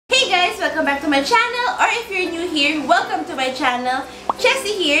welcome back to my channel. Or if you're new here, welcome to my channel.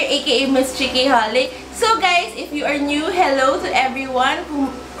 Jessie here, aka MissCheekyholic. So guys, if you are new, hello to everyone. Kung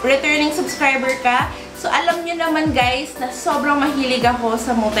returning subscriber ka, so alam nyo naman guys na sobrang mahilig ako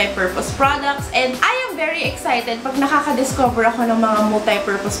sa multi-purpose products, and I am very excited pag nakaka-discover ako ng mga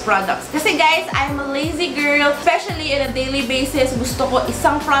multi-purpose products. Kasi guys, I'm a lazy girl, especially on a daily basis. Gusto ko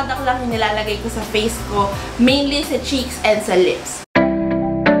isang product lang yung nilalagay ko sa face ko, mainly sa cheeks and sa lips.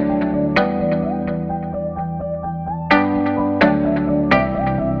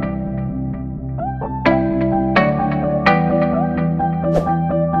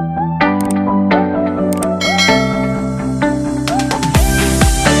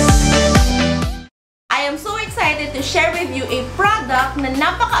 Share with you a product na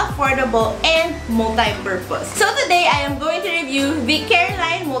napaka-affordable and multi-purpose. So today, I am going to review the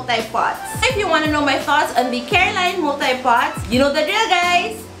Careline Multipots. If you want to know my thoughts on the Careline Multipots, you know the drill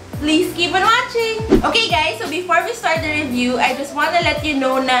guys! Please keep on watching! Okay guys, so before we start the review, I just want to let you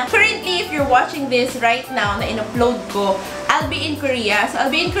know na currently, if you're watching this right now na in-upload ko, I'll be in Korea. So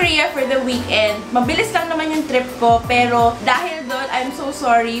I'll be in Korea for the weekend. Mabilis lang naman yung trip ko, pero dahil doon, I'm so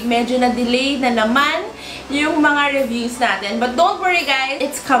sorry, medyo na-delay na naman yung mga reviews natin. But don't worry guys,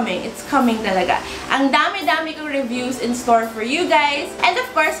 it's coming. It's coming talaga. Ang dami-dami kong reviews in store for you guys. And of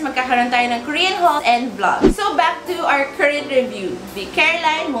course, magkakaroon tayo ng Korean hauls and vlogs. So back to our current review, the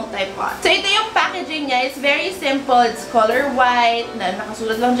Careline Multipot. So ito yung packaging niya. It's very simple. It's color white. Na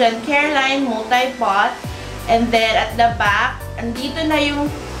nakasulat lang dyan, Careline Multipot. And then at the back, andito na yung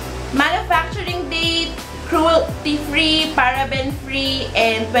manufacturing date, cruelty-free, paraben-free,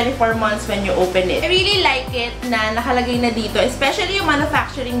 and 24 months when you open it. I really like it na nakalagay na dito, especially yung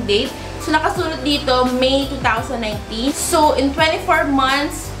manufacturing date. So, nakasulat dito, May 2019. So, in 24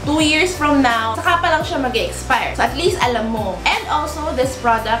 months, 2 years from now, saka pa lang siya mag-expire. So, at least alam mo. And also, this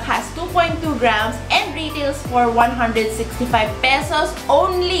product has 2.2 grams and retails for 165 pesos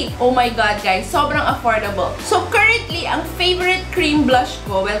only. Oh my God, guys. Sobrang affordable. So, currently, ang favorite cream blush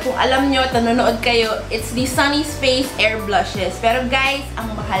ko, well, kung alam nyo, nanonood kayo, it's the Sunny Space Air Blushes. Pero guys, ang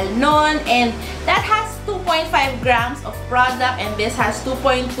mahal nun. And that has 2.5 grams of product and this has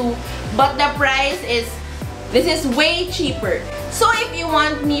 2.2. But the price is, this is way cheaper. So, if you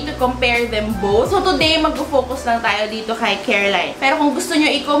want me to compare them both, so today, mag-focus lang tayo dito kay Careline. Pero kung gusto nyo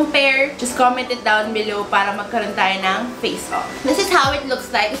i-compare, just comment it down below para magkaroon tayo ng face-off. This is how it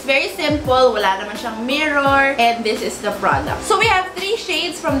looks like. It's very simple. Wala naman siyang mirror. And this is the product. So, we have 3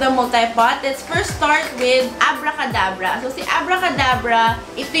 shades from the Multipot. Let's first start with Abracadabra. So, si Abracadabra,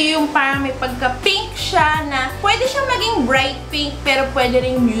 ito yung parang may pagka-pink siya na pwede siyang maging bright pink, pero pwede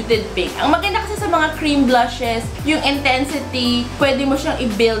ring muted pink. Ang maganda kasi sa mga cream blushes, yung intensity, pwede mo siyang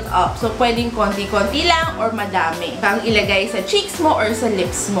i-build up. So, pwedeng konti-konti lang or madami. Kang ilagay sa cheeks mo or sa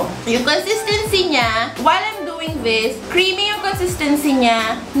lips mo. Yung consistency niya, while I'm doing this, creamy yung consistency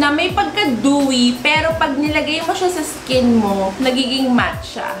niya na may pagka-dewy, pero pag nilagay mo siya sa skin mo, nagiging matte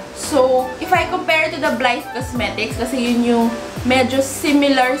siya. So, if I compare to the BLYTHE Cosmetics, kasi yun yung medyo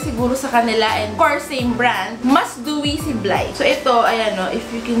similar siguro sa kanila and of course, same brand, mas dewy si BLYTHE. So, ito, ayan o, if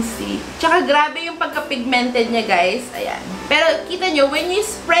you can see. Tsaka grabe yung pagka-pigmented niya, guys. Ayan. Pero, kita nyo, when you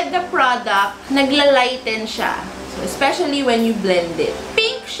spread the product, nagla-lighten siya. So, especially when you blend it.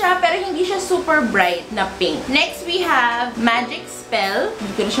 Pink siya, pero hindi siya super bright na pink. Next, we have Magic Spell.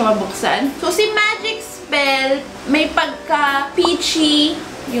 Hindi ko na siya mabuksan. So, si Magic Spell, may pagka-peachy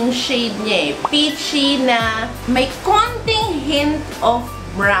yung shade niya eh. Peachy na may konting hint of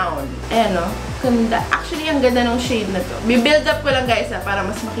brown. Ayan o. Ganda. Actually, ang ganda ng shade na to. Bi-build up ko lang guys para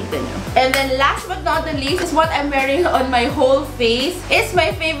mas makita nyo. And then last but not the least is what I'm wearing on my whole face. Is my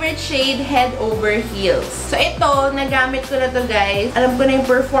favorite shade, Head Over Heels. So ito, nagamit ko na to guys. Alam ko na yung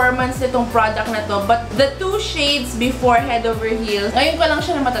performance nitong product na to. But the 2 shades before Head Over Heels, ngayon ko lang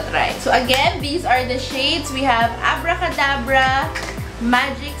siya na matatry. So again, these are the shades. We have Abracadabra,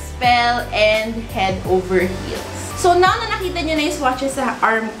 Magic Spell, and Head Over Heels. So now na nakita nyo na yung swatches sa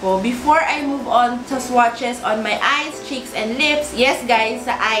arm ko, before I move on sa swatches on my eyes, cheeks, and lips, yes guys,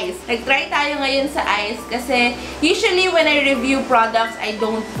 sa eyes. Nag-try tayo ngayon sa eyes kasi usually when I review products, I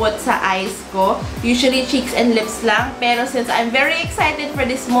don't put sa eyes ko. Usually cheeks and lips lang. Pero since I'm very excited for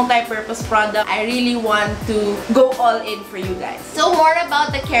this multi-purpose product, I really want to go all in for you guys. So more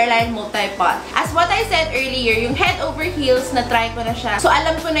about the Careline Multipot. As what I said earlier, yung Head Over Heels, na-try ko na siya. So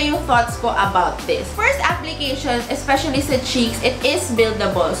alam ko na yung thoughts ko about this. First application, especially sa cheeks, it is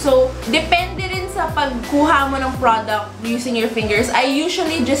buildable. So, depende rin sa pagkuha mo ng product using your fingers, I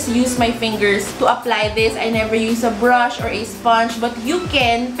usually just use my fingers to apply this. I never use a brush or a sponge, but you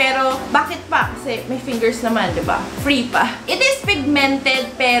can. Pero bakit pa? Kasi may fingers naman, diba? Free pa. It is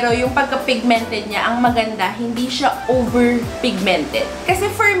pigmented, pero yung pagka-pigmented niya, ang maganda, hindi siya over-pigmented.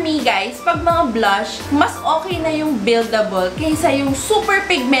 Kasi for me, guys, pag mga blush, mas okay na yung buildable kaysa yung super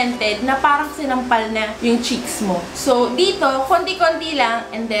pigmented na parang sinampal na yung cheeks mo. So, dito, konti-konti lang,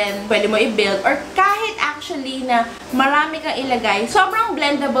 and then, pwede mo i-build. Or kahit actually na marami kang ilagay, sobrang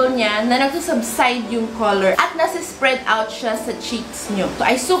blendable niya na nagsusubside yung color at nasa-spread out siya sa cheeks nyo. So,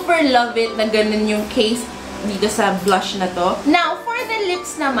 I super love it na ganun yung case dito sa blush na to. Now, for the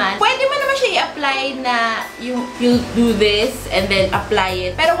lips naman, pwede mo naman siya i-apply na you do this and then apply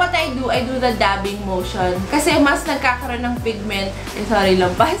it. Pero what I do the dabbing motion. Kasi mas nagkakaroon ng pigment, sorry lang,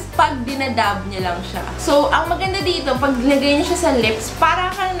 pag dinadab niya lang siya. So, ang maganda dito, pag nilagay niyo siya sa lips,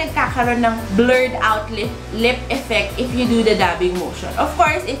 para kang nagkakaroon ng blurred out lip effect if you do the dabbing motion. Of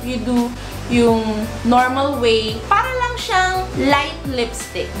course, if you do yung normal way, para lang siyang light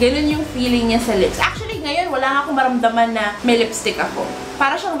lipstick. Ganun yung feeling niya sa lips. Actually, ngayon, wala nga akong maramdaman na may lipstick ako.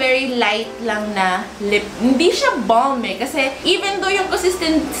 Para siyang very light lang na lip. Hindi siya balm eh. Kasi even though yung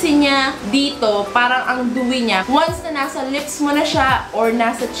consistency niya dito, parang ang dewy niya, once na nasa lips mo na siya or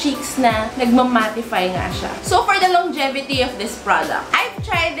nasa cheeks na, nagmamattify nga siya. So, for the longevity of this product, I've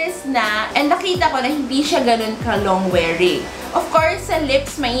tried this na and nakita ko na hindi siya ganun ka-long wearing. Of course, sa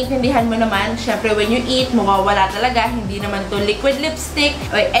lips, maiintindihan mo naman. Syempre, when you eat, mawawala talaga. Hindi naman to liquid lipstick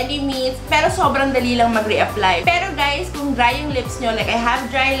or any means. Pero sobrang dali lang mag-reapply. Pero guys, kung dry yung lips nyo, like I have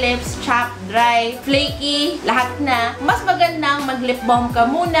dry lips, chapped, dry, flaky, lahat na, mas magandang mag-lip balm ka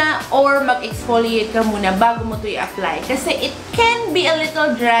muna or mag-exfoliate ka muna bago mo to i-apply. Kasi it can be a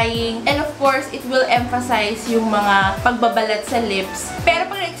little drying and of course, it will emphasize yung mga pagbabalat sa lips.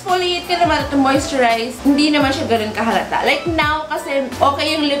 Pero pag exfoliate ka naman to moisturize, hindi naman siya ganun kahalata. Like now, kasi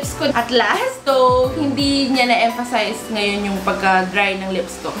okay yung lips ko at last, so hindi niya na-emphasize ngayon yung pagka-dry ng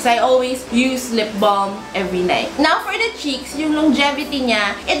lips ko. Kasi I always use lip balm every night. Now, for the cheeks, yung longevity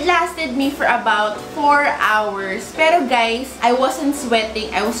niya, it lasted me for about 4 hours. Pero guys, I wasn't sweating.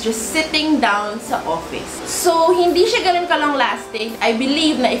 I was just sitting down sa office. So, hindi siya ganun ka-long-lasting. I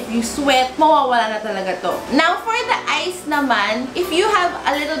believe na if you sweat, mawawala na talaga to. Now, for the eyes naman, if you have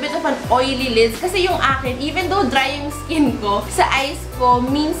a little bit of an oily lids, kasi yung akin, even though dry yung skin ko, sa eyes ko,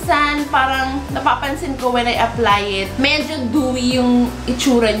 minsan parang napapansin ko when I apply it, medyo dewy yung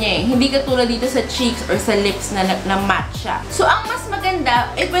itsura niya eh. Hindi katulad dito sa cheeks or sa lips na matte siya. So, ang mas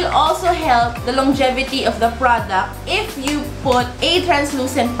maganda, it will also help the longevity of the product if you put a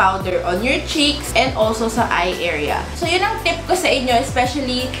translucent powder on your cheeks and also sa eye area. So, yun ang tip ko sa inyo,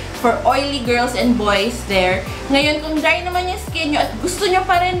 especially for oily girls and boys there. Ngayon, kung dry naman yung skin nyo at gusto nyo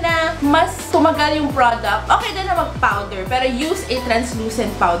pa rin na mas tumagal yung product, okay din na mag-powder. Pero use a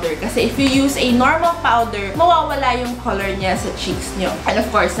translucent powder. Kasi if you use a normal powder, mawawala yung color niya sa cheeks nyo. And of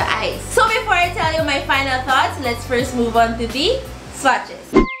course, sa eyes. So before I tell you my final thoughts, let's first move on to the swatches.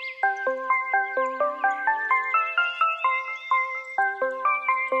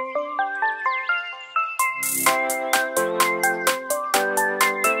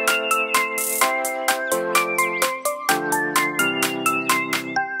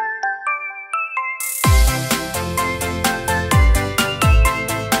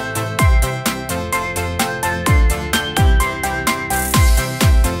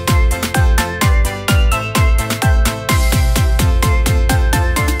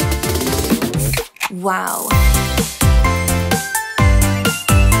 Wow.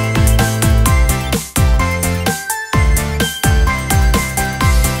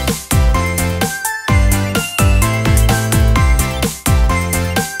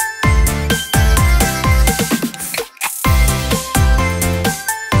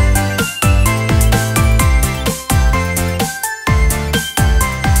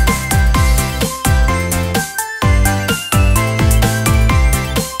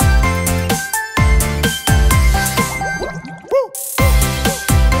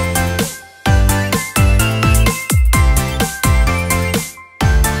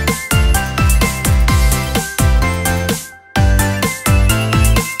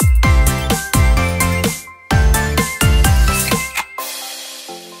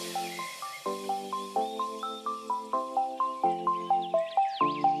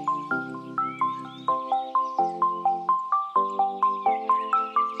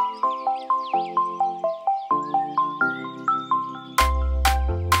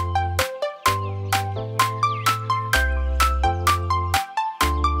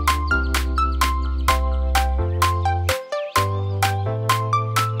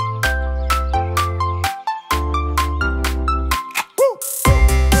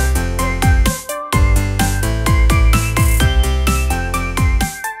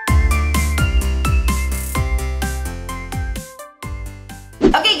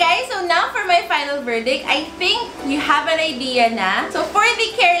 Okay, so now for my final verdict. I think you have an idea na. So for the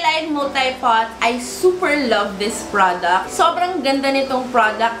Careline Multipot, I super love this product. Sobrang ganda nitong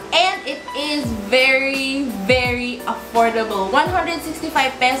product and it is very, very affordable. 165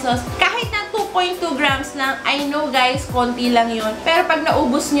 pesos. Kahit na 2.2 grams lang, I know guys, konti lang yun. Pero pag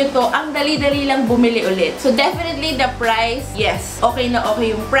naubos nyo to, ang dali-dali lang bumili ulit. So definitely the price, yes, okay na okay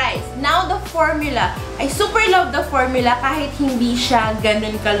yung price. Now the formula. I super love the formula kahit hindi siya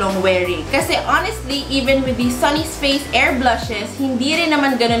ganun ka-long wearing. Kasi honestly, even with the Sunny Space Air Blushes, hindi rin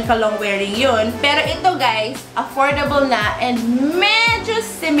naman ganun ka-long wearing yun. Pero ito guys, affordable na and medyo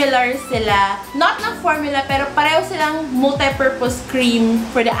similar sila. Not ng formula, pero pareho silang multi-purpose cream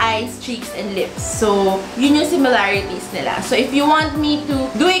for the eyes, cheeks, and lips. So, yun yung similarities nila. So, if you want me to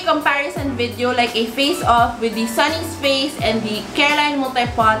do a comparison video like a face-off with the Sunny Space and the Careline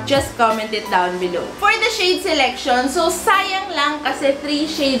Multipot, just comment it down below. For the shade selection, so sayang lang kasi 3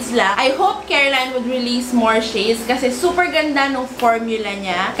 shades lang. I hope Careline would release more shades kasi super ganda nung formula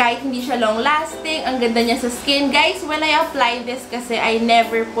niya. Kahit hindi siya long-lasting, ang ganda niya sa skin. Guys, when I apply this kasi I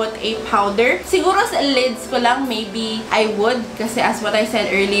never put a powder. Siguro sa lids ko lang, maybe I would kasi as what I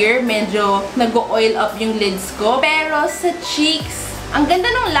said earlier, medyo nag-oil up yung lids ko. Pero sa cheeks, ang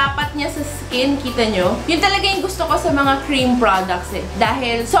ganda ng lapat niya sa skin, kita nyo? Yun talaga yung gusto ko sa mga cream products eh.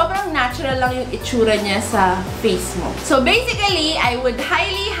 Dahil sobrang natural lang yung itsura niya sa face mo. So basically, I would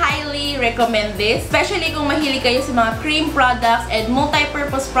highly recommend this. Especially kung mahilig kayo sa mga cream products and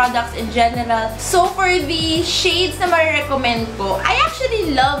multi-purpose products in general. So for the shades na marirecommend ko, I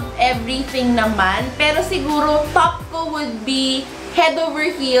actually love everything naman. Pero siguro top ko would be Head Over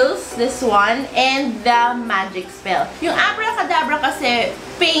Heels, this one, and the Magic Spell. Yung Abracadabra kasi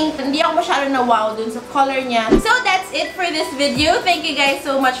pink, hindi ako masyado na wow dun sa color niya. So that's it for this video. Thank you guys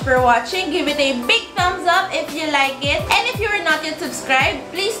so much for watching. Give it a big thumbs up if you like it. And if you are not yet subscribed,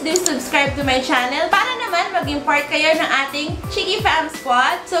 please do subscribe to my channel para naman maging part kayo ng ating Cheeky Fam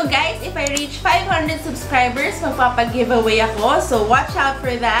Squad. So guys, if I reach 500 subscribers, magpapag-giveaway ako. So watch out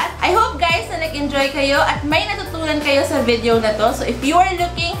for that. I hope guys na nag-enjoy kayo at may natutunan kayo sa video na to. So if you are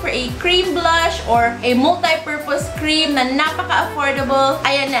looking for a cream blush or a multi-purpose cream na napaka-affordable,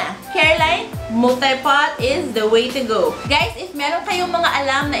 ayan na, Careline Multipot is the way to go. Guys, if meron kayong mga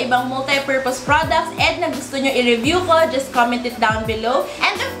alam na ibang multi-purpose products and na gusto nyo i-review ko, just comment it down below.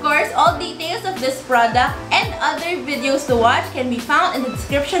 And of course, all details of this product and other videos to watch can be found in the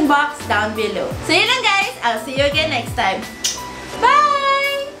description box down below. So yun lang guys, I'll see you again next time.